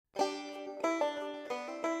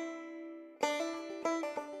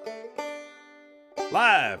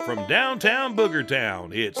Live from downtown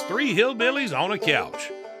Boogertown, it's Three Hillbillies on a Couch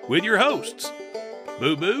with your hosts,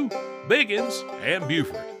 Boo Boo, Biggins, and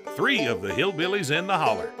Buford, three of the hillbillies in the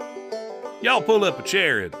holler. Y'all pull up a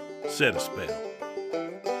chair and set a spell.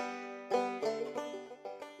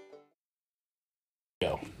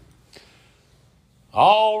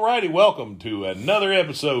 Alrighty, welcome to another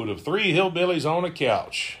episode of Three Hillbillies on a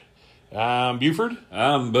Couch. I'm Buford.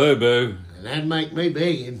 I'm Boo Boo. And that'd make me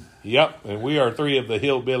Biggin. Yep, and we are three of the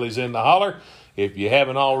hillbillies in the holler. If you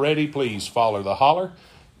haven't already, please follow the holler.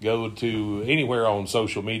 Go to anywhere on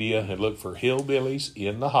social media and look for Hillbillies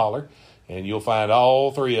in the Holler, and you'll find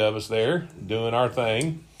all three of us there doing our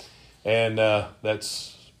thing. And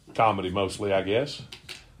that's comedy mostly, I guess.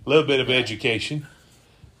 A little bit of education.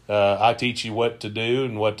 I teach you what to do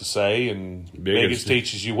and what to say, and Biggins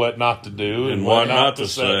teaches you what not to do and what not to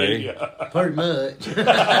say. Pretty much.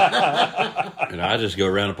 And I just go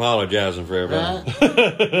around apologizing for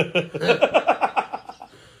everything.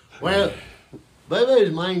 Well,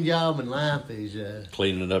 Boo-Boo's main job in life is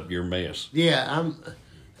Cleaning up your mess. yeah.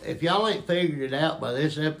 If y'all ain't figured it out by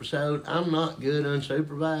this episode, I'm not good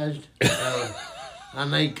unsupervised. I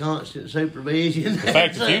need constant supervision. In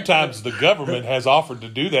fact, a few times the government has offered to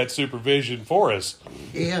do that supervision for us.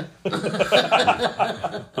 Yeah.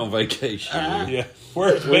 On vacation. Yeah,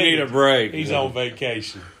 where's We need a break. He's on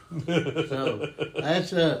vacation. So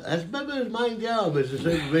that's Boo-Boo's main job is the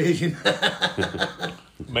supervision.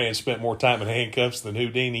 Man spent more time in handcuffs than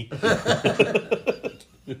Houdini.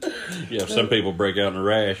 Yeah, some people break out in a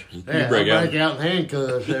rash. Yeah, I break out in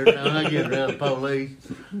handcuffs every time I get around the police.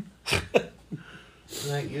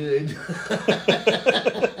 Ain't good.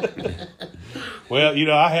 Well, you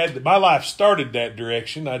know, my life started that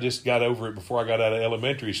direction. I just got over it before I got out of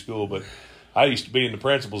elementary school. But I used to be in the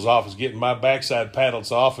principal's office getting my backside paddled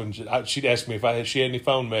off, and she'd ask me if she had any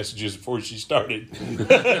phone messages before she started.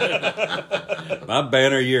 My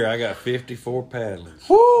banner year, I got 54 paddlers.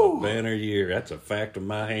 Woo! My banner year. That's a fact of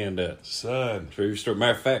my hand up. Son. True story.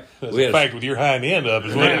 Matter of fact, That's a fact with your hind end up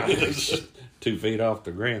is what it is. 2 feet off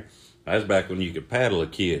the ground. That's back when you could paddle a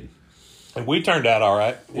kid. And we turned out all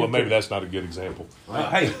right. Well, maybe that's not a good example.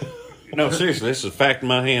 Hey, no, seriously, this is a fact in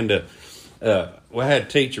my hand. I had a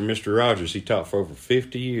teacher, Mr. Rogers. He taught for over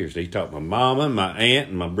 50 years. He taught my mama, my aunt,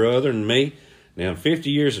 and my brother, and me. Now, 50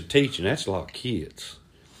 years of teaching, that's a lot of kids.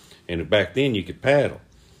 And back then, you could paddle.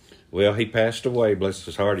 Well, he passed away, bless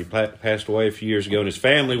his heart. He passed away a few years ago, and his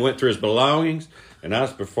family went through his belongings. And I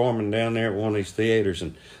was performing down there at one of these theaters,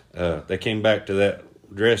 and they came back to that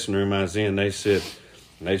dressing room I was in. They said,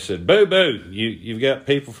 Boo Boo, you've got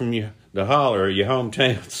people from the holler or your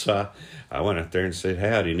hometown. So I went out there and said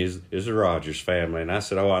howdy, and it's the Rogers family. And I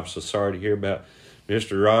said, oh, I'm so sorry to hear about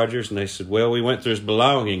Mr. Rogers. And they said, well, we went through his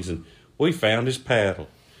belongings and we found his paddle,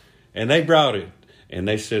 and they brought it. And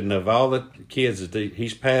they said, and of all the kids that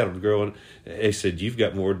he's paddled growing, they said, you've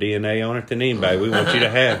got more DNA on it than anybody. We want you to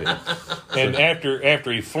have it. And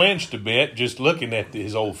after he flinched a bit, just looking at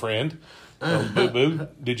his old friend, Boo Boo,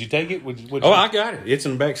 did you take it? I got it. It's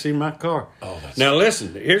in the backseat of my car. Oh, that's now,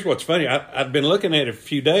 listen, here's what's funny. I've been looking at it a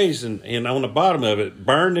few days, and on the bottom of it,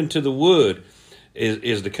 burned into the wood,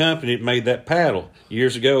 is the company that made that paddle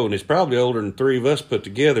years ago, and it's probably older than three of us put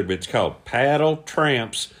together, but it's called Paddle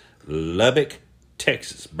Tramps, Lubbock,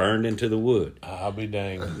 Texas, burned into the wood. I'll be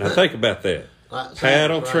danged. Now, think about that.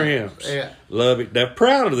 Paddle Tramps, Yeah. Lubbock. They're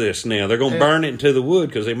proud of this now. They're going to burn it into the wood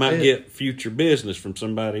because they might get future business from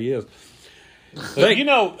somebody else. You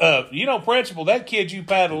know, Principal, that kid you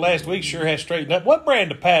paddled last week sure has straightened up. What brand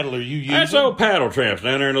of paddle are you using? That's old Paddle Tramps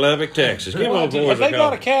down there in Lubbock, Texas. Give them old boys Have they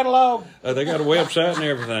got a catalog? They got a website and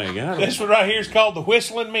everything. This one right here is called the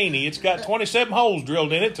Whistling Meanie. It's got 27 holes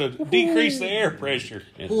drilled in it to decrease the air pressure.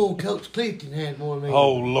 Poor Coach Clifton had one of these.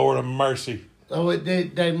 Oh, Lord of mercy. So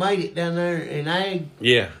they made it down there in ag.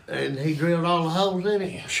 Yeah. And he drilled all the holes in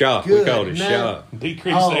it. Shop. Good. We called it Now- shop.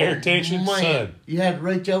 Decrease the air tension, man. son. You had to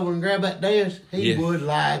reach over and grab that desk. He Yeah. would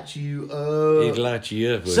light you up. He'd light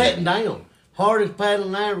you up with Sitting down. Hardest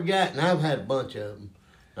paddling I ever got, and I've had a bunch of them.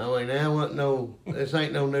 I mean, this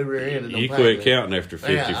ain't no new rear end. You quit counting after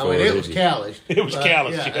 54. Yeah, I mean, it was calloused. It was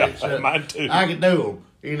calloused, yeah. it's, Mine too. I could do them.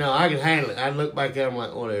 You know, I could handle it. I'd look back at them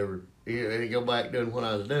like, whatever. And go back doing what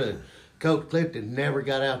I was doing. Coach Clifton never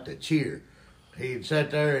got out to cheer. He'd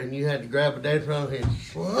sit there and you had to grab a dead from him and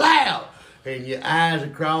slap, and your eyes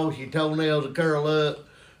would cross, your toenails would curl up.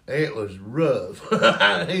 It was rough.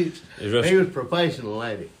 he was professional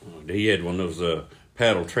at it. He had one of those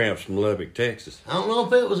Paddle Tramps from Lubbock, Texas. I don't know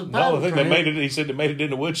if it was a paddle No, I think tramp. they made it. He said they made it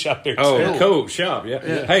in the wood shop there. Oh, too. the Colt shop,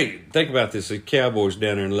 yeah. Hey, think about this. The Cowboys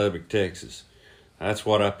down there in Lubbock, Texas. That's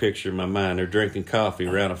what I picture in my mind. They're drinking coffee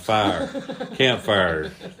around a fire,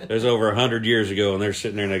 campfire. It was over 100 years ago, and they're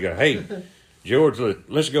sitting there and they go, "Hey, George,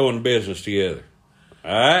 let's go into business together.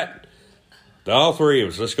 All right? All three of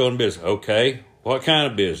us, let's go into business. Okay, what kind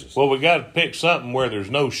of business? Well, we got to pick something where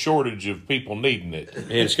there's no shortage of people needing it.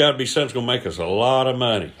 And it's got to be something that's going to make us a lot of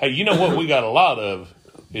money. Hey, you know what we got a lot of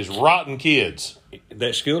is rotten kids.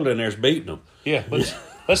 That school in there's beating them. Yeah, let's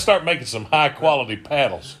start making some high-quality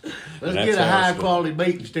paddles. Let's That get a sounds high-quality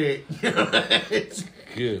beating stick.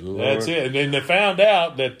 Good Lord. That's it. And they found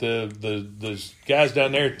out that the guys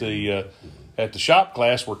down there at the shop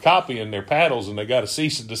class were copying their paddles, and they got a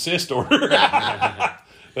cease and desist order.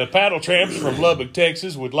 The paddle tramps from Lubbock,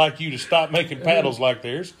 Texas, would like you to stop making paddles like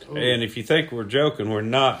theirs. And if you think we're joking, we're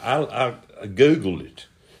not. I Googled it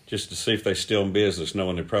just to see if they're still in business,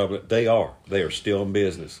 knowing they are. They are still in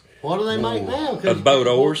business. What do they make now? 'Cause Boat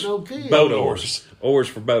oars. no kids. Boat oars. Oars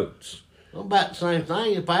for boats. Well, about the same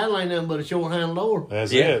thing. A paddle ain't nothing but a short-handled oar.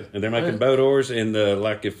 That's Yeah, it. and they're making boat oars in the,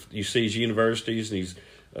 like if you see these universities, these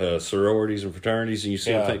sororities and fraternities, and you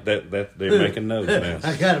see them think that they're making those now.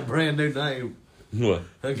 I got a brand new name. What?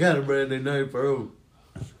 I got a brand new name for them.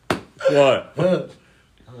 What?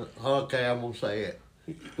 Okay, I'm gonna say it.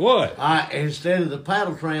 What? Instead of the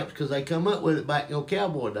paddle tramps, because they come up with it back in the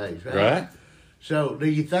cowboy days, right? Right? So, do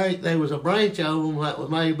you think there was a branch of them that was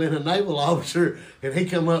maybe been a naval officer, and he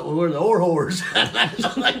come up with where the oar whores?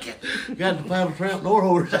 Got the paddle tramp and oar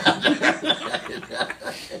whores out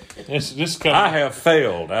there. I have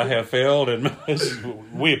failed. And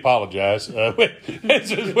We apologize.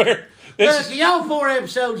 This is where Look, y'all 4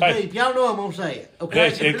 episodes deep. Y'all know I'm gonna say it. Okay.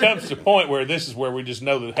 it comes to a point where this is where we just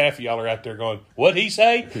know that half of y'all are out there going, "What'd he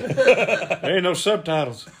say?" there ain't no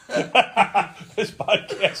subtitles. This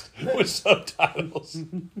podcast with subtitles.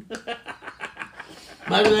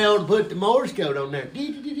 Maybe they ought to put the Morse code on there.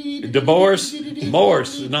 Divorce,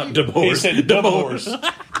 Morse, not divorce. He said divorce.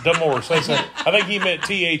 Demorse. I think he meant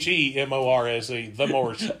THEMORSE. The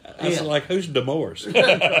Morse. I was like, who's divorce?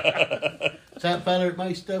 It's that fella that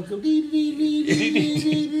makes stuff go dee dee dee dee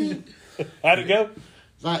dee dee. How'd it go?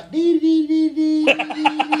 It's like dee dee dee dee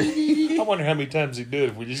dee dee. I wonder how many times he'd do it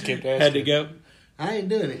if we just kept asking. Had to go. I ain't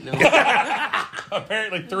doing it no.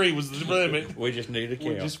 Apparently 3 was the limit. We just need a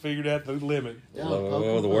We count. just figured out the limit.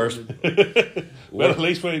 Oh, the worst. But at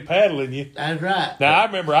least when he paddling you. That's right. Now, I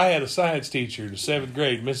remember I had a science teacher in the 7th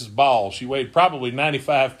grade, Mrs. Ball. She weighed probably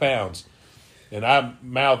 95 pounds. And I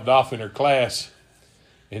mouthed off in her class.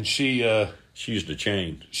 And she used a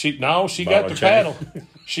chain. She got the chain. paddle.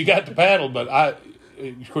 She got the paddle, but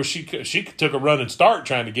of course, she took a running start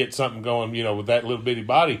trying to get something going, with that little bitty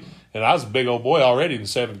body. And I was a big old boy already in the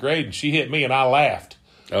 7th grade, and she hit me, and I laughed.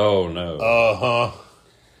 Oh, no. Uh-huh.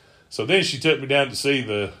 So then she took me down to see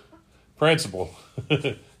the principal.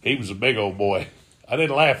 He was a big old boy. I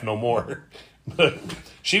didn't laugh no more. But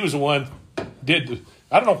she was the one I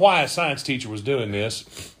don't know why a science teacher was doing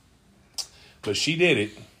this, but she did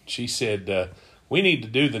it. She said, we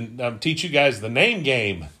need to teach you guys the name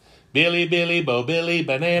game. Billy, Billy, Bo, Billy,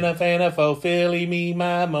 banana, fana, fo, Philly, me,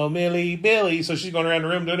 my, mo, Millie, Billy. So she's going around the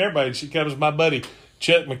room doing everybody. And she comes my buddy,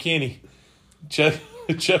 Chuck McKinney.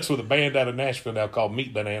 Chuck's with a band out of Nashville now called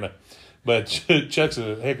Meat Banana. But Chuck's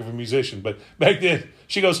a heck of a musician. But back then,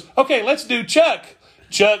 she goes, okay, let's do Chuck.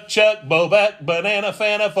 Chuck, Bo, back, banana,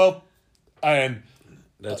 fana, fo. And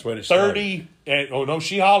that's when it started.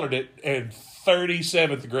 She hollered it. And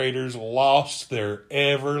 37th graders lost their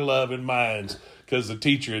ever-loving minds. Because the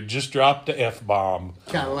teacher had just dropped the F-bomb.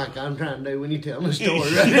 Kind of like I'm trying to do when you tell the story,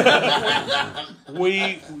 right?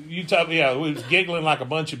 we was giggling like a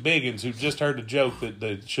bunch of biggins who just heard a joke that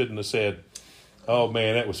they shouldn't have said. Oh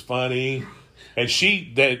man, that was funny. And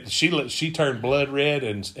she turned blood red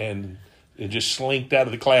and just slinked out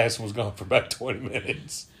of the class and was gone for about 20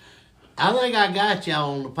 minutes. I think I got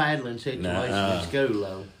y'all on the paddling situation in school,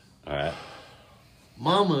 though. All right.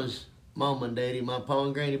 Mama and Daddy, my Pa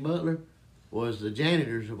and Granny Butler, was the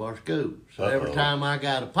janitors of our school. So every time I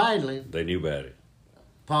got a paddling, they knew about it.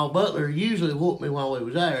 Pa Butler usually whooped me while we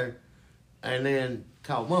was there, and then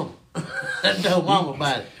called Mama and told Mama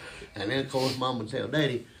about it. And then, of course, Mama would tell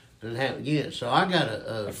Daddy, and it happened again. So I got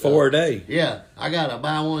a 4-day. Yeah, I got a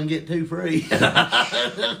buy one, get two free.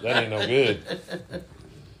 That ain't no good.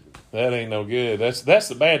 That ain't no good. That's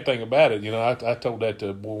the bad thing about it. I told that to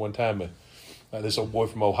a boy one time. This old boy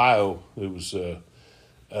from Ohio who was...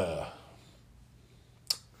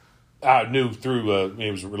 I knew through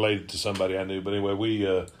it was related to somebody I knew, but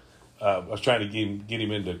anyway, I was trying to get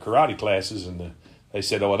him into karate classes, and they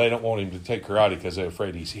said, "Oh, well, they don't want him to take karate because they're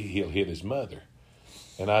afraid he'll hit his mother."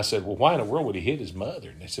 And I said, "Well, why in the world would he hit his mother?"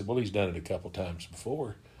 And they said, "Well, he's done it a couple times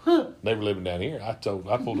before." They were living down here. I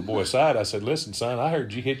pulled the boy aside. I said, listen, son, I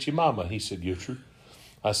heard you hit your mama. He said, yes, sir.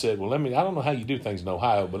 I said, well, I don't know how you do things in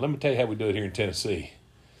Ohio, but let me tell you how we do it here in Tennessee.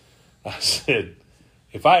 I said,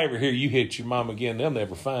 if I ever hear you hit your mom again, they'll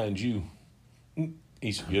never find you.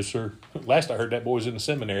 He said, yes, sir. Last I heard, that boy was in the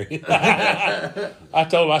seminary. I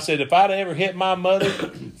told him, I said, if I'd ever hit my mother,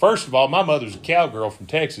 first of all, my mother's a cowgirl from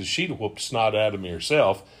Texas. She'd have whooped the snot out of me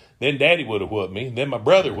herself. Then Daddy would have whooped me. Then my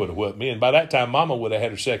brother would have whooped me. And by that time, Mama would have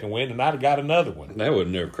had her second wind, and I'd have got another one. That would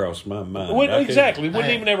never cross my mind. Exactly. It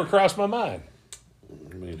wouldn't even ever cross my mind.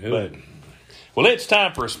 I mean, who? Well, it's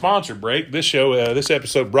time for a sponsor break. This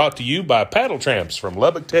episode brought to you by Paddle Tramps from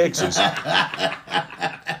Lubbock, Texas.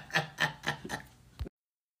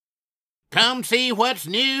 Come see what's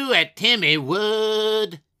new at Timmy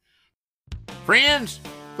Wood. Friends,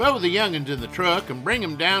 throw the young'uns in the truck and bring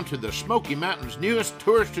them down to the Smoky Mountain's newest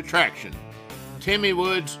tourist attraction, Timmy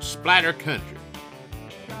Wood's Splatter Country.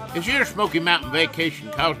 Is your Smoky Mountain vacation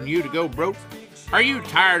causing you to go broke? Are you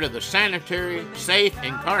tired of the sanitary, safe,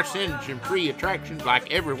 and carcinogen-free attractions like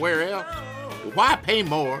everywhere else? Well, why pay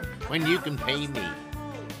more when you can pay me?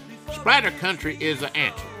 Splatter Country is the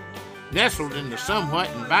answer. Nestled in the somewhat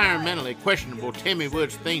environmentally questionable Timmy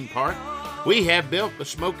Woods theme park, we have built the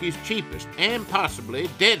Smokies' cheapest and possibly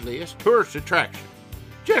deadliest tourist attraction.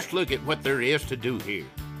 Just look at what there is to do here.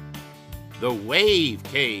 The Wave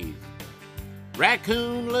Cave,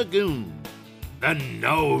 Raccoon Lagoon, the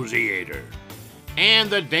Nauseator, and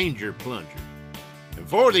the Danger Plunger. And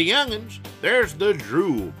for the young'uns, there's the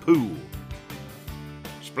Drool Pool.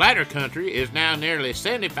 Splatter Country is now nearly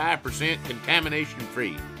 75%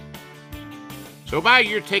 contamination-free. So buy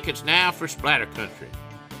your tickets now for Splatter Country.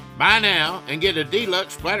 Buy now and get a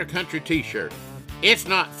deluxe Splatter Country t-shirt. It's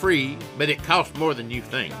not free, but it costs more than you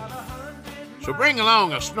think. So bring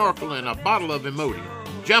along a snorkel and a bottle of Imodium.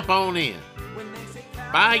 Jump on in.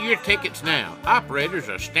 Buy your tickets now. Operators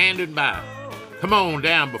are standing by. Come on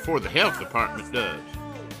down before the health department does.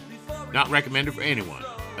 Not recommended for anyone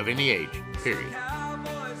of any age, period.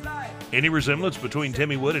 Any resemblance between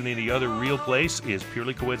Timmy Wood and any other real place is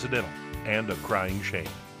purely coincidental and a crying shame.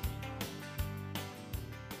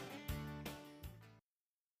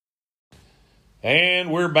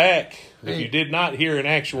 And we're back. If you did not hear an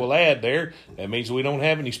actual ad there, that means we don't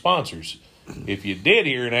have any sponsors. If you did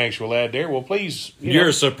hear an actual ad there, well, please... You're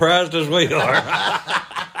as surprised as we are.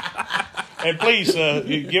 And please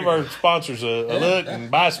give our sponsors a look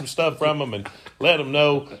and buy some stuff from them and let them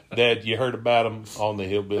know that you heard about them on the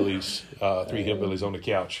Hillbillies, Three Hillbillies on the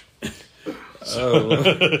Couch.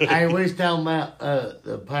 Hey, we was talking about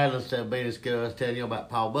the pilot stuff being at school. I was telling you about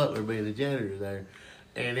Paul Butler being the janitor there.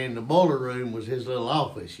 And in the boiler room was his little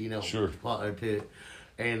office, you know. Sure.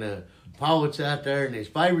 And Paul would sit out there, and his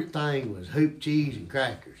favorite thing was hoop cheese and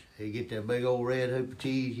crackers. He'd get that big old red hoop of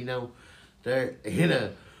cheese, you know. There,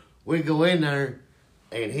 we'd go in there,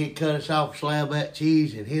 and he'd cut us off a slab of that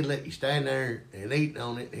cheese, and he'd let you stand there and eat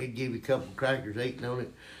on it. He'd give you a couple of crackers eating on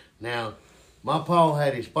it. Now, my pa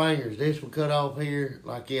had his fingers, this one cut off here,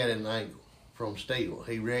 like he had an ankle from steel.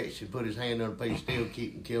 He reached and put his hand on a piece of steel,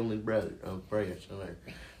 keeping killing his brother on the press on there.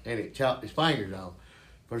 And it chopped his fingers off.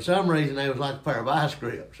 For some reason, they was like a pair of ice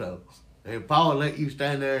grips. So, and Pa would let you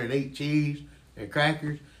stand there and eat cheese and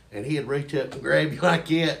crackers, and he'd reach up and grab you like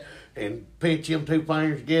that and pinch them two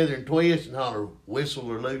fingers together and twist and holler,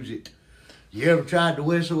 whistle or lose it. You ever tried to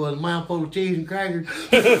whistle with a mouthful of cheese and crackers?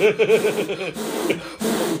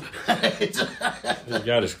 He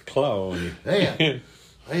got his claw on you.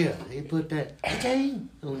 Yeah, he put that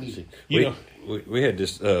on you. We had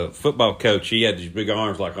this football coach. He had these big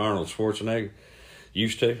arms like Arnold Schwarzenegger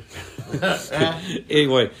used to.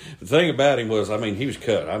 Anyway, the thing about him was, he was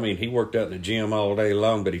cut. He worked out in the gym all day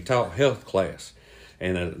long, but he taught health class.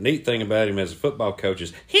 And the neat thing about him as a football coach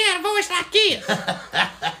is He had a voice like this.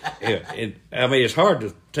 yeah, and, it's hard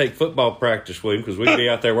to take football practice with him because we'd be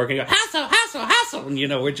out there working. Hustle, hustle, hustle.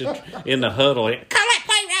 And, we're just in the huddle. Call that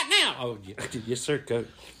play right now. Oh, yes, sir, coach.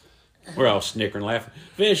 We're all snickering, laughing.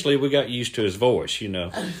 Eventually, we got used to his voice,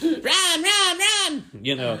 Run, run,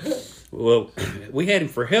 run. Well, we had him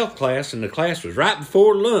for health class, and the class was right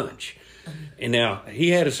before lunch. And now, he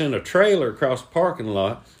had us in a trailer across the parking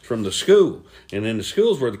lot from the school. And then the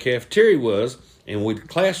school's where the cafeteria was, and the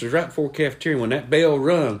class was right before cafeteria. When that bell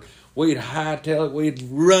rung, we'd hightail it. We'd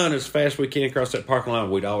run as fast as we can across that parking lot.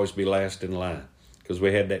 We'd always be last in line because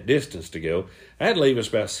we had that distance to go. That'd leave us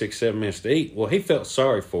about 6-7 minutes to eat. Well, he felt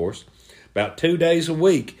sorry for us. About 2 days a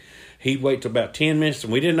week, he'd wait till about 10 minutes,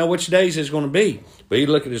 and we didn't know which days it was going to be. But he'd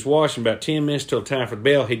look at his watch, and about 10 minutes till time for the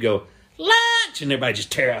bell, he'd go, lunch! And everybody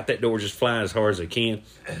just tear out that door, just flying as hard as they can.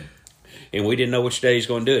 And we didn't know which day he's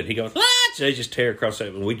going to do it. He goes, lunch! lunch. They just tear across that,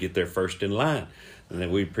 and we'd get there first in line. And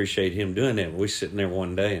then we appreciate him doing that. We sitting there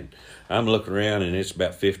one day, and I'm looking around, and it's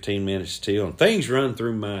about 15 minutes till, and things run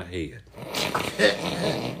through my head.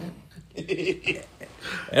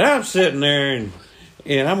 And I'm sitting there,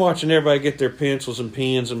 and I'm watching everybody get their pencils and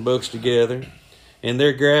pens and books together, and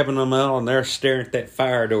they're grabbing them all, and they're staring at that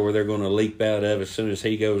fire door they're going to leap out of as soon as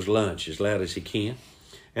he goes lunch, as loud as he can.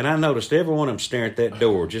 And I noticed every one of them staring at that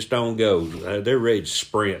door, just on go. They're ready to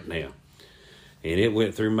sprint now. And it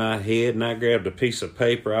went through my head, and I grabbed a piece of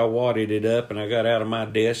paper, I wadded it up, and I got out of my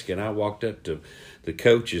desk, and I walked up to the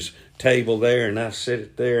coach's table there, and I set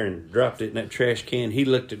it there and dropped it in that trash can. He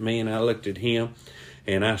looked at me, and I looked at him,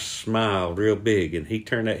 and I smiled real big, and he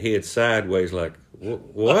turned that head sideways like,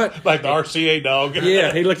 what? Like the RCA dog.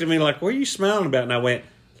 Yeah, he looked at me like, what are you smiling about? And I went,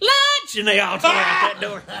 lunch! And they all tore out that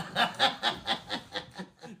door.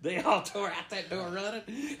 They all tore out that door running.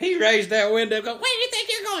 He raised that window, go, where do you think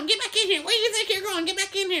you're going? Get back in here. Where do you think you're going? Get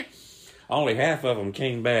back in here. Only half of them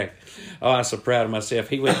came back. Oh, I was so proud of myself.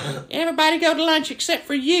 He went, everybody go to lunch except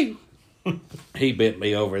for you. He bent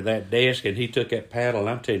me over that desk, and he took that paddle, and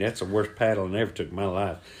I'm telling you, that's the worst paddle I ever took in my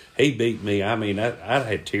life. He beat me. I mean, I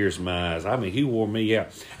had tears in my eyes. I mean, he wore me out.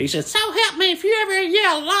 He said, so help me, if you ever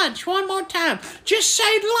yell lunch one more time, just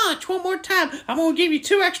say lunch one more time. I'm going to give you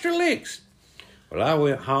 2 extra licks. Well, I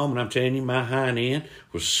went home, and I'm telling you, my hind end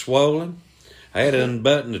was swollen. I had to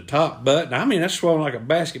unbutton the top button. I mean, that's swollen like a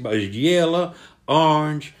basketball. It was yellow,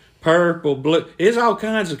 orange, purple, blue. It's all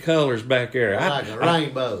kinds of colors back there. Like a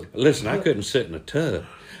rainbow. Listen, I couldn't sit in a tub.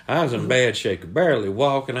 I was in bad shape, could barely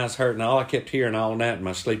walk, and I was hurting. All I kept hearing all night in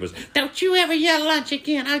my sleep was, don't you ever yell lunch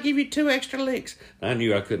again. I'll give you 2 extra licks. I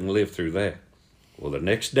knew I couldn't live through that. Well, the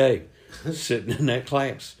next day, sitting in that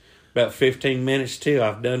class, about 15 minutes till,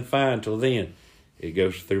 I've done fine till then. It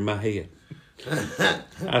goes through my head.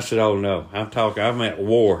 I said, oh, no, I'm at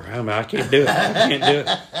war. I can't do it.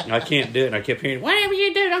 I can't do it. And I kept hearing, whatever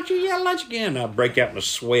you do, don't you yell lunch again. And I'd break out in a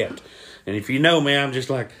sweat. And if you know me, I'm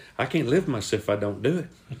just like, I can't live myself if I don't do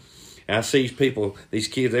it. And I see people, these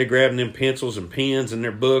kids, they're grabbing them pencils and pens and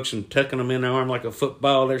their books and tucking them in their arm like a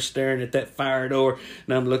football. They're staring at that fire door.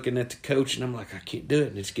 And I'm looking at the coach, and I'm like, I can't do it.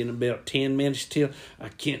 And it's getting about 10 minutes till. I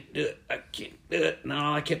can't do it. I can't do it. And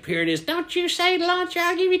all I kept hearing is, don't you say lunch,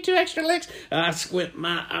 I'll give you 2 extra licks. I squint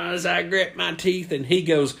my eyes, I grit my teeth, and he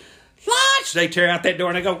goes, lunch! They tear out that door,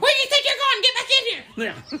 and I go, where do you think you're going? Get back in here.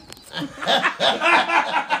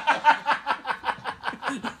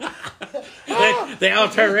 They all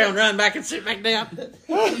turn around, run back, and sit back down.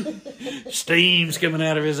 Steam's coming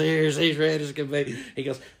out of his ears. He's red as can be. He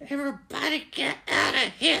goes, everybody get out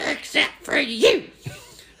of here except for you.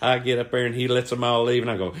 I get up there, and he lets them all leave, and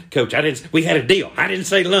I go, Coach, we had a deal. I didn't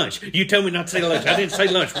say lunch. You told me not to say lunch. I didn't say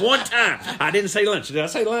lunch one time. I didn't say lunch. Did I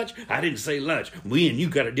say lunch? I didn't say lunch. We and you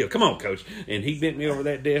got a deal. Come on, Coach. And he bent me over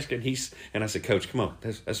that desk, and I said, Coach, come on.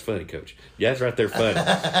 That's funny, Coach. Yeah, that's right there funny.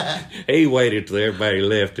 He waited till everybody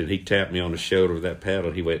left, and he tapped me on the shoulder with that paddle.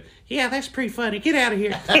 He went, yeah, that's pretty funny. Get out of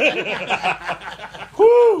here.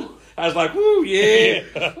 Woo! I was like, woo, yeah.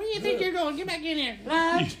 Where do you think you're going? Get back in here.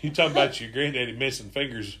 You talking about your granddaddy missing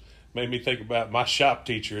fingers made me think about my shop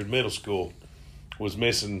teacher in middle school was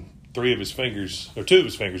missing 3 of his fingers, or 2 of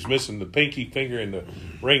his fingers, missing the pinky finger and the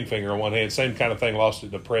ring finger on one hand. Same kind of thing, lost it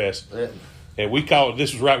in the press. Yeah. And we called,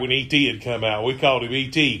 this was right when E.T. had come out, we called him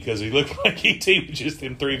E.T. because he looked like E.T. with just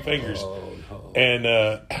them 3 fingers. Oh, no. And,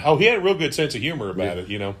 he had a real good sense of humor about it,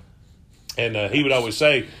 you know. And he would always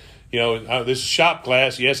say, you know, this is shop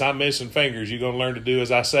class. Yes, I'm missing fingers. You're going to learn to do as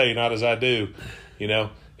I say, not as I do, you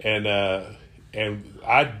know. And a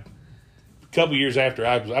couple years after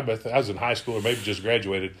I was in high school or maybe just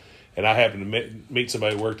graduated, and I happened to meet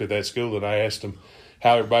somebody who worked at that school, and I asked him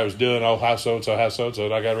how everybody was doing. Oh, how so-and-so, how so-and-so.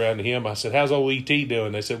 And I got around to him. I said, how's old E.T.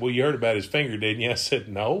 doing? They said, well, you heard about his finger, didn't you? I said,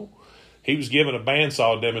 no. He was giving a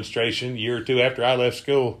bandsaw demonstration a year or 2 after I left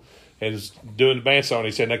school. And was doing the bandsaw, and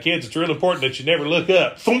he said, now, kids, it's real important that you never look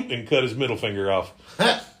up. Thump, and cut his middle finger off.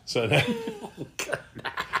 So now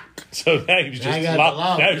he was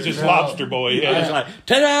just lobster boy. Yeah. I was like,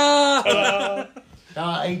 ta-da!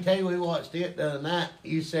 Ta-da! E.T., we watched it the other night.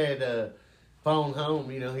 You said phone home.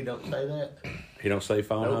 You know, he don't say that. He don't say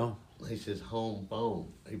phone home? He says home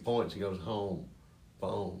phone. He points and goes home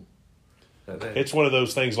phone. It's one of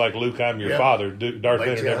those things like Luke, I'm your father. Darth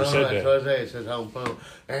Vader never said that. That's what I said. It says home phone.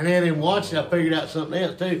 And then in watching, I figured out something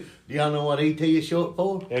else too. Do y'all know what ET is short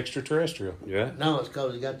for? Extraterrestrial. Yeah. No, it's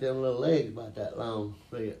because he got them little legs about that long.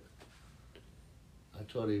 See it?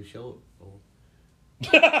 That's what he was short for.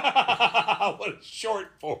 What is short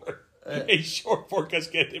for? He's short for because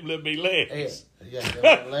he got them little big legs. Yeah, he got them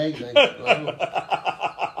little legs. Ain't that long.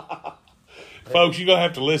 Folks, you're going to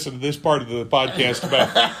have to listen to this part of the podcast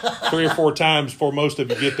about 3 or 4 times before most of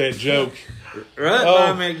you get that joke. Right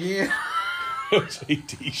by me again. What's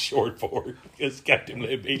E.T. short for? Because it's got them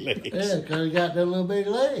little bitty legs. Yeah, because he got them little big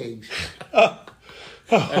legs.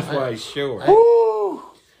 That's why he's short. Woo!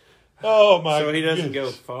 Oh, my So he doesn't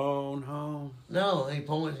goodness. go phone home. No, he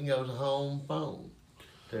points and goes home phone.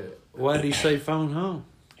 Why did he say phone home?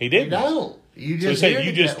 He You didn't. don't. You So just say hear you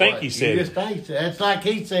it just that think way. he said You just think so. That's like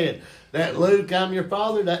he said, that Luke, I'm your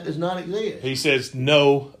father, that does not exist. He says,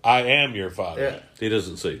 no, I am your father. Yeah. He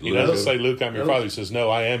doesn't say. He doesn't say, Luke, I'm your father. He says, no,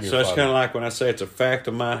 I am your So it's father. kind of like when I say it's a fact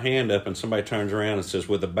of my hand up, and somebody turns around and says,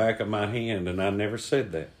 with the back of my hand, and I never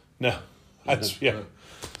said that. No. That's, yeah.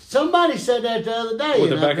 Somebody said that the other day. With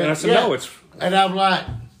the back, and I said, no, it's. And I'm like,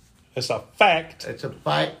 It's a fact. it's a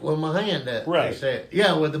fight with my hand up. Right. They said,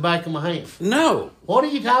 yeah, with the back of my hand. No. What are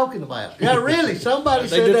you talking about? Yeah, really. Somebody They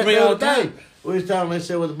said do to that me the all other the day. time. We was talking, they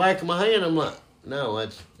said, with the back of my hand. I'm like, no,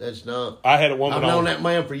 that's not. I had a woman I've known on. that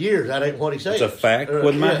man for years. That ain't what he said. It's a fact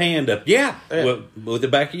with my hand up. Yeah. Yeah. With the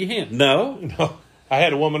back of your hand. No. No, I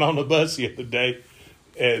had a woman on the bus the other day,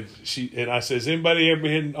 and I says, anybody ever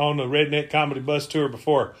been on the Redneck Comedy Bus Tour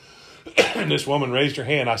before? And this woman raised her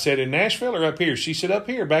hand. I said, in Nashville or up here? She said, up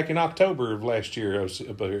here, back in October of last year. I was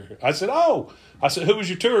up here. I said, oh. I said, who was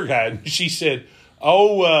your tour guide? And she said,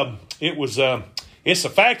 oh, it was, it's a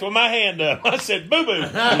fact with my hand up. I said, boo-boo.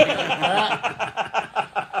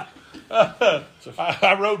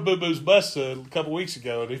 I rode Boo Boo's bus a couple weeks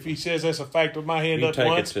ago, and if he says that's a fact with my hand You up take it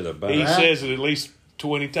once, to the bank. he says it at least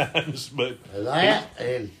 20 times. But That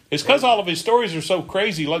and it's because all of his stories are so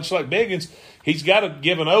crazy, just like Biggins. He's got to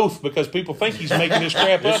give an oath because people think he's making this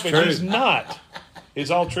crap up, and true. he's not.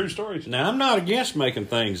 It's all true stories. Now, I'm not against making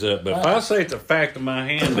things up, but if I say it's a fact of my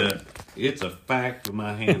hand up, it's a fact of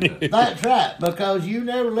my hand up. that's right, because you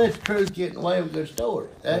never let the truth get in the way of a good story.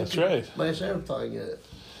 That's right. Mess everything up.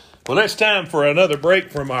 Well, it's time for another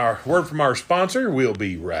break from our word from our sponsor. We'll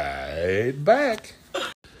be right back.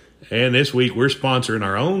 And this week we're sponsoring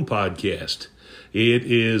our own podcast. It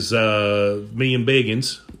is me and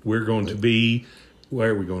Biggins. We're going to be,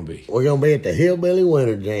 where are we going to be? We're going to be at the Hillbilly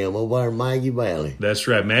Winter Jam over there in Maggie Valley. That's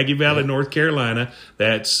right, Maggie Valley, North Carolina.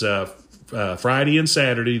 That's Friday and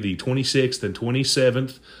Saturday, the 26th and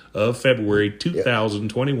 27th of February,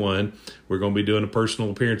 2021. We're going to be doing personal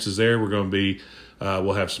appearances there. We're going to be,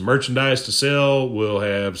 we'll have some merchandise to sell. We'll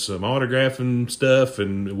have some autographing stuff,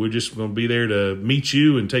 and we're just going to be there to meet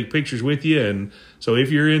you and take pictures with you. And so if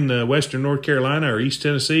you're in Western North Carolina or East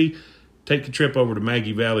Tennessee, take a trip over to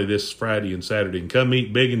Maggie Valley this Friday and Saturday and come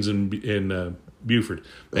meet Biggins in Buford.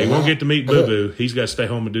 They won't get to meet Boo Boo. He's got to stay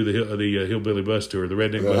home and do the Hillbilly Bus Tour, the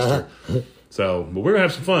Redneck Bus Tour. So, but we're going to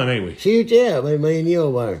have some fun, ain't we? Shoot, yeah, me and you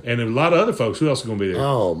over there. And a lot of other folks. Who else is going to be there?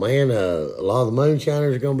 Oh, man, a lot of the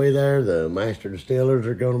moonshiners are going to be there. The master distillers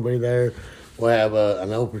are going to be there. We'll have, I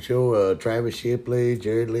know for sure, Travis Shipley,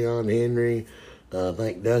 Jared Leon Henry. I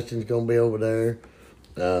think Dustin's going to be over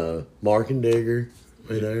there. Mark and Digger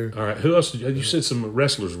be there. All right. Who else? You said some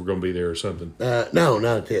wrestlers were going to be there or something. No,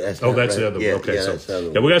 not that. That's Oh, not that's right. the other one. Yeah, Okay, yeah, so that's the other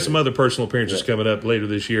yeah, one. we got some other personal appearances coming up later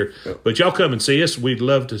this year. But y'all come and see us. We'd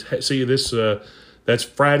love to see you this. That's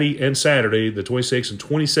Friday and Saturday, the 26th and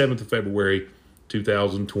 27th of February,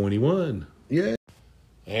 2021. Yeah.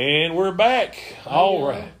 And we're back. All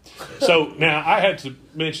right. So now I had to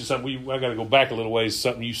mention something. I got to go back a little ways.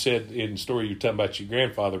 Something you said in the story you were talking about your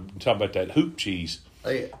grandfather, talking about that hoop cheese.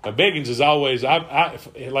 Yeah. Now, Biggins is always,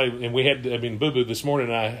 and we had, Boo Boo this morning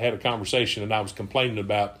and I had a conversation and I was complaining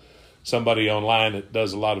about somebody online that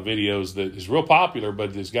does a lot of videos that is real popular,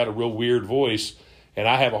 but has got a real weird voice. And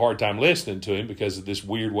I have a hard time listening to him because of this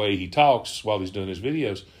weird way he talks while he's doing his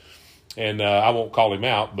videos. And I won't call him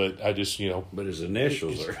out, but I just, But his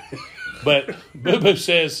initials are. But Boo Boo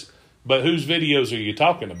says, but whose videos are you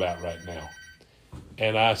talking about right now?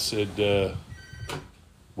 And I said,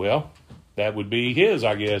 well, that would be his,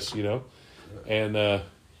 I guess, And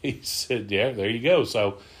he said, yeah, there you go.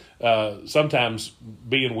 So sometimes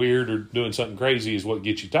being weird or doing something crazy is what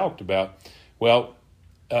gets you talked about. Well,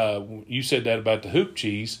 you said that about the hoop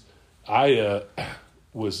cheese. I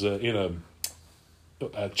was in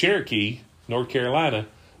a Cherokee, North Carolina,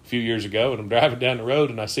 a few years ago, and I'm driving down the road,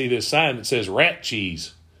 and I see this sign that says rat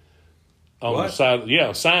cheese on the side. Yeah,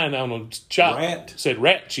 a sign on the shop said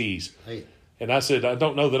rat cheese. Hey. And I said, I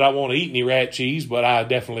don't know that I want to eat any rat cheese, but I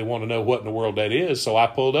definitely want to know what in the world that is. So I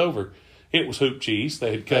pulled over. It was hoop cheese.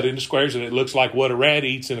 They had cut into squares, and it looks like what a rat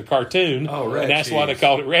eats in a cartoon. Oh, rat And that's why they cheese.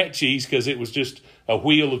 called it rat cheese, because it was just a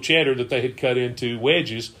wheel of cheddar that they had cut into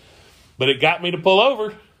wedges. But it got me to pull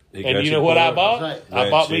over. He And got you know what I pork. bought? Right. I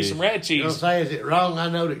Rat bought me cheese. some rat You know what cheese. I'm saying? Is it wrong? I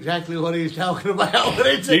know exactly what he's talking about. But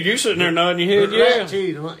it's Dude, you sitting there nodding your head, yeah. rat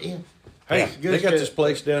cheese. I'm like, yeah. Hey, It's good they got stuff. this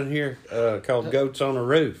place down here called Goats on the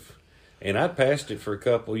Roof. And I passed it for a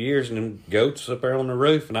couple of years, and them goats up there on the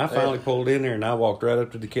roof. And I finally pulled in there, and I walked right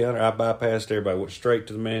up to the counter. I bypassed everybody, went straight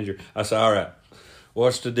to the manager. I said, all right,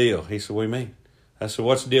 what's the deal? He said, what do you mean? I said,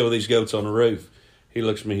 what's the deal with these goats on the roof? He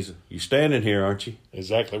looks at me, he said, you standing here, aren't you?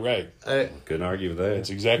 Exactly right. Couldn't argue with that.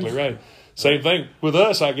 That's exactly right. Same thing with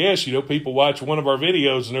us, I guess. You know, people watch one of our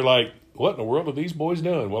videos and they're like, what in the world are these boys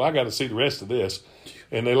doing? Well, I got to see the rest of this.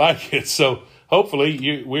 And they like it. So hopefully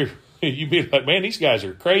you be like, man, these guys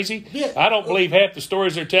are crazy. Yeah. I don't believe half the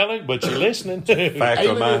stories they're telling, but you're listening. Fact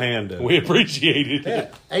on my Even hand. We appreciate it.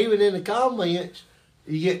 Yeah. Even in the comments,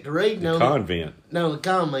 you get to reading on it. Convent. No, the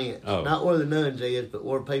comments. Oh. Not where the nuns is, but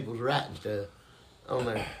where people's writing stuff on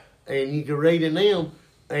there. And you can read in them,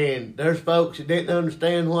 and there's folks that didn't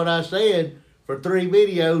understand what I said for 3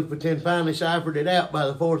 videos, but then finally ciphered it out by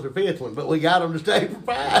the 4th or 5th one. But we got them to stay for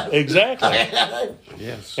 5. Exactly.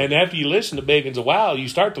 Yes. And after you listen to Biggins a while, you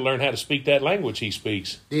start to learn how to speak that language he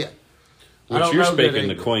speaks. Yeah. I Which don't you're know good speaking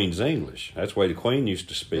the English. Queen's English. That's the way the Queen used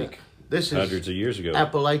to speak This is hundreds of years ago.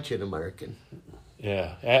 Appalachian American.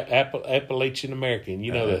 Yeah, Appalachian American.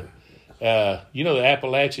 You know the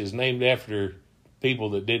Appalachia is named after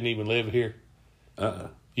people that didn't even live here.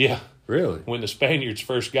 Yeah. Really? When the Spaniards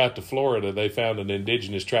first got to Florida, they found an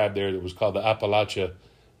indigenous tribe there that was called the Appalachia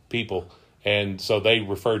people, and so they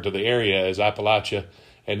referred to the area as Appalachia.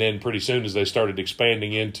 And then pretty soon, as they started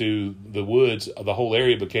expanding into the woods, the whole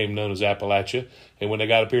area became known as Appalachia. And when they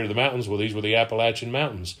got up here to the mountains, well, these were the Appalachian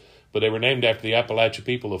Mountains. But they were named after the Appalachia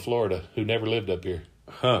people of Florida who never lived up here.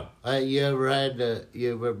 Huh. Hey, you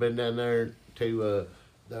ever been down there to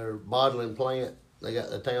their bottling plant? They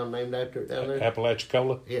got the town named after it down there.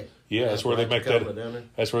 Apalachicola? Yeah. Yeah, that's where they make that. Apalachicola down there.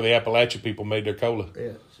 That's where the Appalachia people made their cola.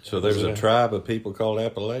 Yeah. So there's a tribe of people called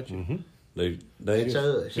Appalachian? Mm-hmm. They It's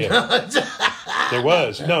us. Yeah. There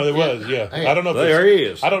was. No, there was. Yeah. Hey, I don't know if there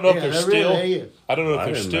there's- is. I don't know if Yeah, there's there still. really is. I don't know if I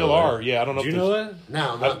there didn't still know that. are. Yeah, I don't know. Did if you know there's- that?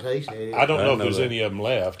 No, not tasting. I don't know if know there's that. any of them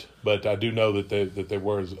left, but I do know that there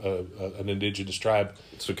was an indigenous tribe,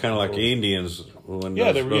 So kind of like Indians when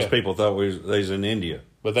Yeah, those people thought they was in India.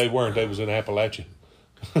 but they weren't. They was in Appalachia.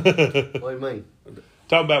 What do you mean?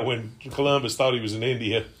 Talking about when Columbus thought he was in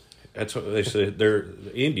India. That's what they said. They're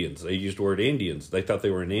Indians. They used the word Indians. They thought they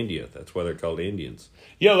were in India. That's why they're called Indians.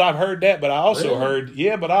 Yeah, I've heard that, but I also Really? heard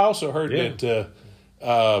Yeah.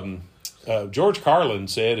 that George Carlin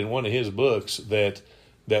said in one of his books that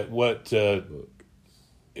what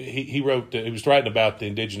he wrote, he was writing about the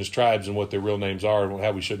indigenous tribes and what their real names are and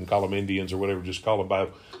how we shouldn't call them Indians or whatever, just call them by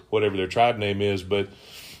whatever their tribe name is. But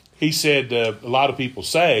he said a lot of people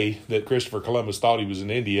say that Christopher Columbus thought he was in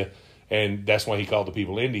India, and that's why he called the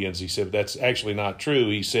people Indians. He said that's actually not true.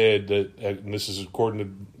 He said that, and this is according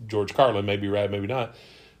to George Carlin, maybe right, maybe not,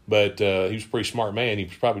 but he was a pretty smart man. He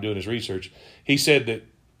was probably doing his research. He said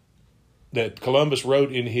that Columbus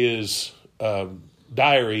wrote in his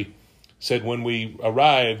diary, said, when we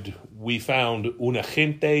arrived, we found una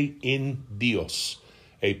gente en Dios,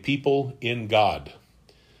 a people in God.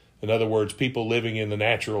 In other words, people living in the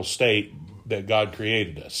natural state that God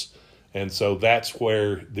created us. And so that's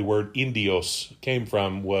where the word indios came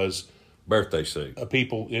from, was Birthday suit. a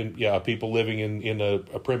people living in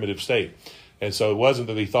a primitive state. And so it wasn't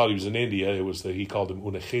that he thought he was in India, it was that he called them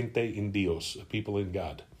una gente en Dios, a people in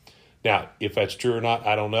God. Now, if that's true or not,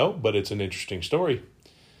 I don't know, but it's an interesting story.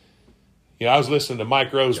 You know, I was listening to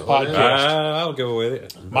Mike Rowe's podcast. I'll go with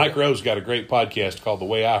it. Mike Rowe's got a great podcast called The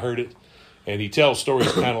Way I Heard It, and he tells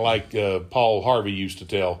stories kind of like Paul Harvey used to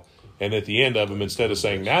tell. And at the end of them, instead of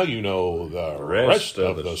saying, now you know the rest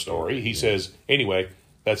of the story, he says, anyway,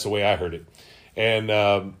 that's the way I heard it.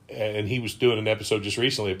 And he was doing an episode just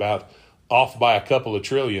recently about off by a couple of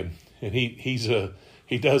trillion. And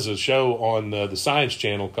he does a show on the Science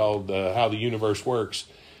Channel called How the Universe Works.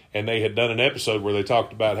 And they had done an episode where they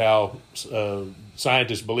talked about how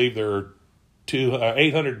scientists believe there are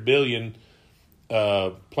 800 billion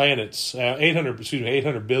planets,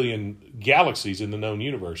 800 billion galaxies in the known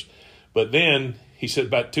universe. But then he said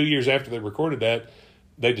about 2 years after they recorded that,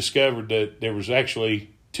 they discovered that there was actually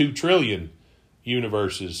 2 trillion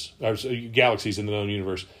universes or galaxies in the known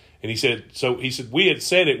universe. And he said we had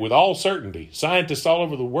said it with all certainty. Scientists all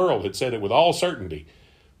over the world had said it with all certainty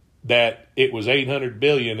that it was 800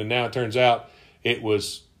 billion, and now it turns out it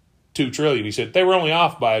was 2 trillion. He said they were only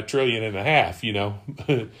off by 1.5 trillion, you know.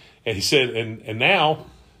 And he said, and now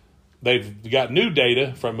they've got new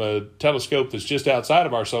data from a telescope that's just outside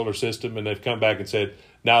of our solar system, and they've come back and said,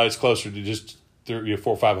 now it's closer to just 400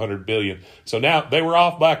 or 500 billion. So now they were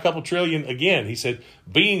off by a couple trillion again. He said,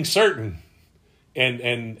 being certain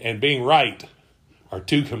and being right are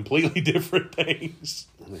two completely different things.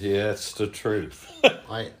 Yeah, that's the truth.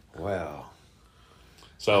 Like, Wow.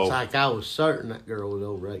 So, it's like I was certain that girl was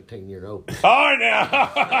over 18 years old. all right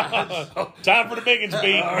now. Time for the biggins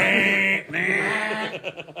beat.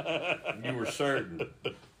 You were certain.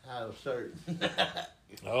 I was certain.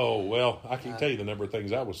 Oh, well, I can tell you the number of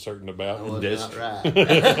things I was certain I about. was That's not right.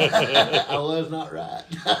 I was not right.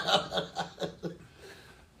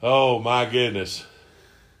 Oh, my goodness.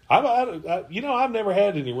 I've never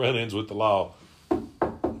had any run-ins with the law.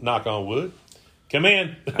 Knock on wood. Come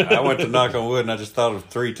in. I went to knock on wood and I just thought of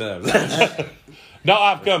 3 times. No,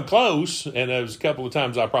 I've come close, and there was a couple of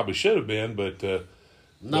times I probably should have been, but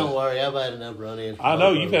Don't worry, I've had enough run-ins. I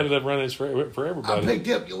know you've had enough run-ins for I everybody. picked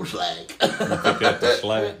up your slack. Pick up the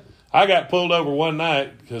slack. I got pulled over one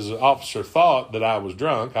night because the officer thought that I was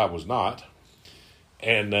drunk. I was not.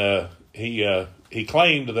 And he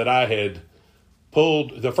claimed that I had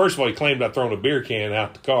first of all, he claimed I'd thrown a beer can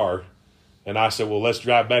out the car. And I said, well, let's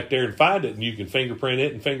drive back there and find it, and you can fingerprint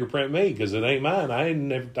it and fingerprint me because it ain't mine. I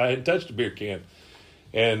hadn't touched a beer can.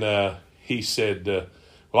 And he said,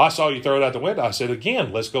 well, I saw you throw it out the window. I said,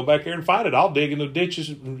 again, let's go back there and find it. I'll dig in the ditches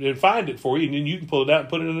and find it for you, and then you can pull it out and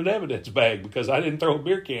put it in an evidence bag because I didn't throw a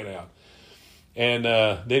beer can out. And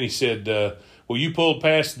then he said, well, you pulled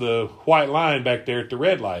past the white line back there at the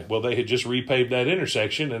red light. Well, they had just repaved that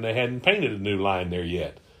intersection, and they hadn't painted a new line there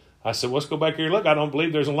yet. I said, let's go back here and look. I don't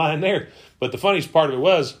believe there's a line there. But the funniest part of it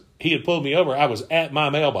was he had pulled me over. I was at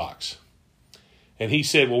my mailbox. And he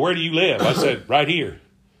said, well, where do you live? I said, right here.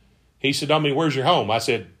 He said, where's your home? I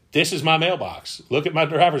said, this is my mailbox. Look at my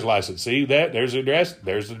driver's license. See that? There's the address.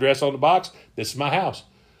 There's the address on the box. This is my house.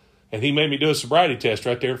 And he made me do a sobriety test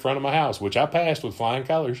right there in front of my house, which I passed with flying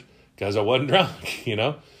colors because I wasn't drunk,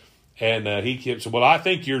 And he kept saying, well, I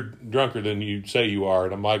think you're drunker than you say you are.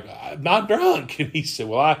 And I'm like, I'm not drunk. And he said,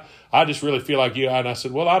 well, I just really feel like you are. And I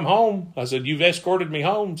said, well, I'm home. I said, you've escorted me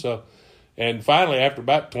home. And finally, after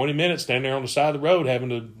about 20 minutes, standing there on the side of the road, having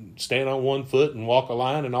to stand on one foot and walk a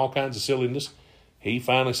line and all kinds of silliness, he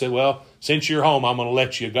finally said, well, since you're home, I'm going to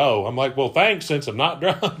let you go. I'm like, well, thanks, since I'm not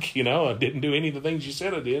drunk. I didn't do any of the things you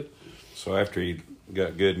said I did. So after he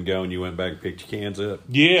got good and going, you went back and picked your cans up?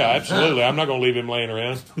 Yeah, absolutely. I'm not going to leave him laying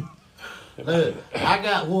around. Dude, I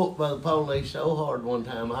got whooped by the police so hard one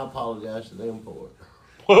time, I apologized to them for it.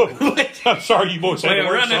 I'm sorry you boys had to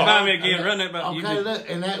work run so that by hard. me again. Run that by Okay, look,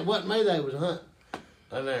 and that wasn't me, they was hunting.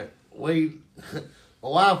 And there, my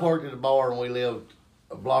wife worked at a bar and we lived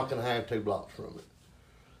a block and a half, 2 blocks from it.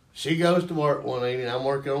 She goes to work one evening, I'm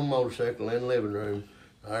working on a motorcycle in the living room.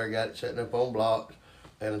 I already got it sitting up on blocks.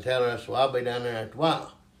 And I tell her, I said, well, I'll be down there after a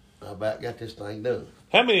while. I about got this thing done.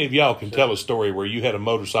 How many of y'all can tell a story where you had a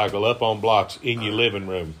motorcycle up on blocks in your living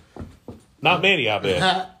room? Not many, I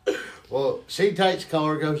bet. Well, she takes the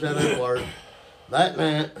car, goes down there to work. That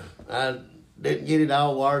night, I didn't get it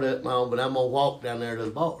all wired up, Mom, but I'm going to walk down there to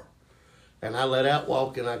the bar. And I let out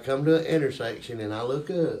walking. I come to an intersection, and I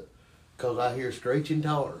look up because I hear screeching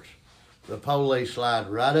tires. The police slide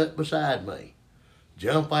right up beside me,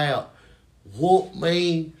 jump out, whoop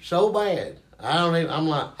me so bad. I'm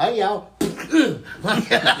like, hey, y'all.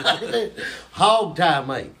 Hog tie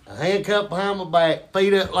me. A handcuff behind my back,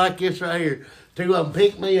 feet up like this right here. 2 of them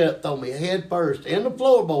pick me up, throw me head first in the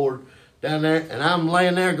floorboard down there, and I'm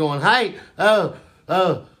laying there going, hey,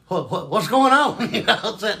 what's going on?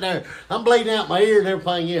 I'm sitting there. I'm bleeding out my ear and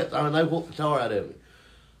everything else. They whooped the tar out of me.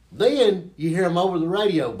 Then you hear them over the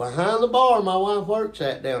radio behind the bar my wife works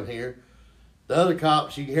at down here. The other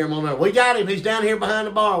cops, you can hear them on there. We got him. He's down here behind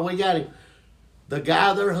the bar. We got him. The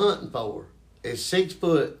guy they're hunting for is 6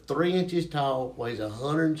 foot, 3 inches tall, weighs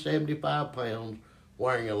 175 pounds,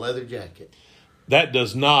 wearing a leather jacket. That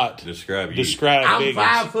does not Describe you. describe I'm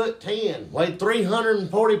Biggins. 5'10", weighed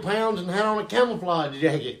 340 pounds, and had on a camouflage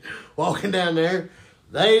jacket. Walking down there,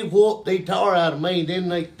 they whooped the tar out of me.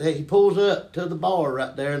 Then he pulls up to the bar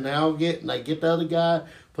right there, and they get the other guy,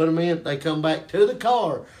 put him in. They come back to the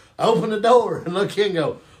car, open the door, and look in and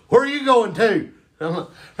go, where are you going to? I'm like,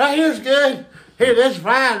 right here's good. Here, this is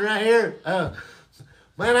fine right here.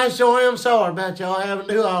 Man, I sure am sorry about y'all having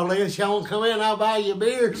to do all this. Y'all want to come in, I'll buy you a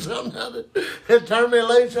beer or something. They turned me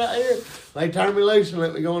loose right here. They turned me loose and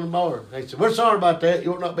let me go in the bar. They said, we're sorry about that.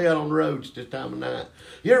 You ought not be out on the roads this time of night.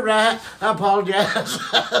 You're right. I apologize.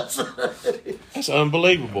 That's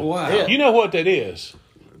unbelievable. Wow. Yeah. You know what that is?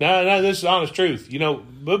 Now, this is honest truth.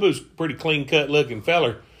 Boo Boo's a pretty clean-cut looking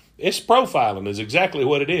feller. It's profiling is exactly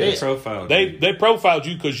what it is. Profiled They profiled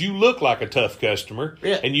you because you look like a tough customer,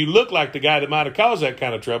 and you look like the guy that might have caused that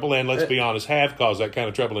kind of trouble, and let's be honest, have caused that kind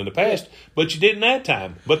of trouble in the past. But you didn't that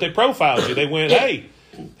time. But they profiled you. They went, hey,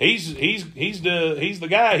 he's the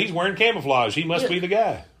guy. He's wearing camouflage. He must be the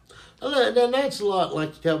guy. Well, then that's a lot like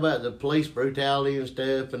you talk about the police brutality and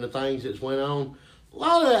stuff and the things that's went on. A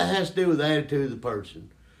lot of that has to do with the attitude of the person.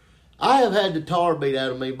 I have had the tar beat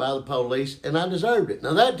out of me by the police, and I deserved it.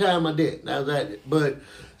 Now, that time I did. But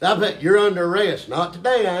I bet you're under arrest. Not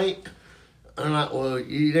today, I ain't. I'm like, well,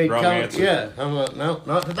 you ain't Wrong coming. answer. Yeah. I'm like, no,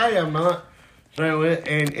 not today, I'm not. So,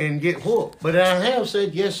 and get whooped. But I have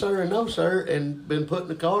said yes, sir, and no, sir, and been put in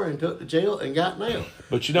the car and took to jail and got nailed.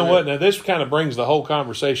 But you know what? Now, this kind of brings the whole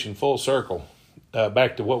conversation full circle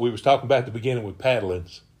back to what we was talking about at the beginning with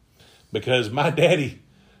paddlings. Because my daddy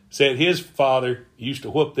said his father used to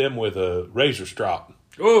whoop them with a razor strop.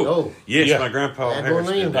 Oh, yes, Yeah. my grandpa Had Harris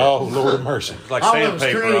one did of that. them. Oh, Lord of mercy. Like All them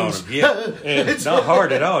sandpaper on strings. him. Yeah. And, Not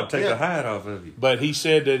hard at all. Take the hide off of you. but he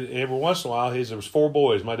said that every once in a while, there was 4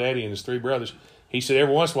 boys, my daddy and his 3 brothers. He said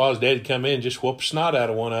every once in a while his dad would come in and just whoop snot out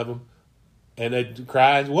of one of them. And they'd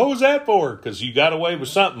cry, what was that for? Because you got away with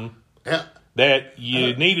something Yeah. that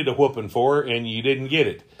you needed a whooping for and you didn't get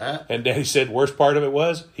it. And Daddy said worst part of it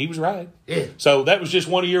was he was right. Yeah. So that was just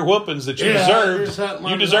one of your whoopings that you Yeah, deserved. it's something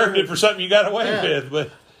I You deserved it deserved. for something you got away Yeah. with. But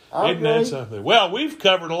I isn't that agree. something? Well, we've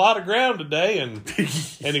covered a lot of ground today and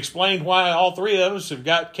explained why all 3 of us have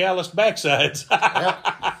got calloused backsides.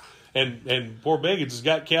 and poor Biggins has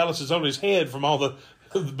got calluses on his head from all the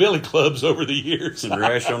billy clubs over the years. And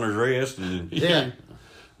rash on his wrist. And Yeah.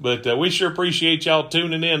 But we sure appreciate y'all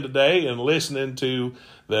tuning in today and listening to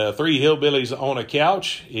the 3 Hillbillies on a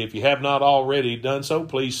Couch. If you have not already done so,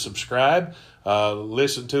 please subscribe.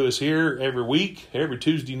 Listen to us here every week, every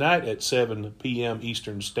Tuesday night at 7 p.m.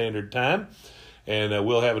 Eastern Standard Time. And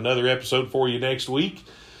we'll have another episode for you next week.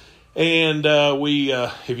 And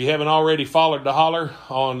if you haven't already followed the Holler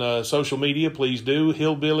on social media, please do.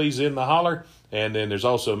 Hillbillies in the Holler. And then there's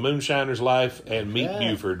also Moonshiner's Life and Meet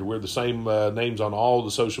Buford. We're the same names on all the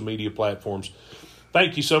social media platforms.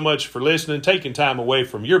 Thank you so much for listening, taking time away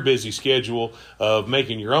from your busy schedule of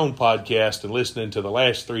making your own podcast and listening to the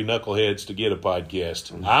last 3 knuckleheads to get a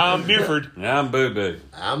podcast. I'm Buford. I'm Boo Boo.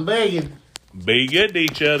 I'm begging. Be good to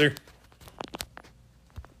each other.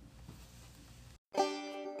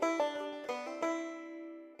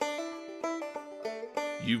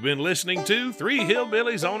 You've been listening to 3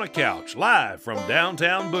 Hillbillies on a Couch, live from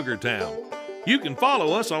downtown Boogertown. You can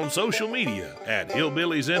follow us on social media at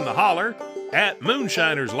Hillbillies in the Holler, at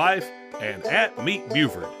Moonshiner's Life, and at Meet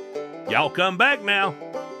Buford. Y'all come back now.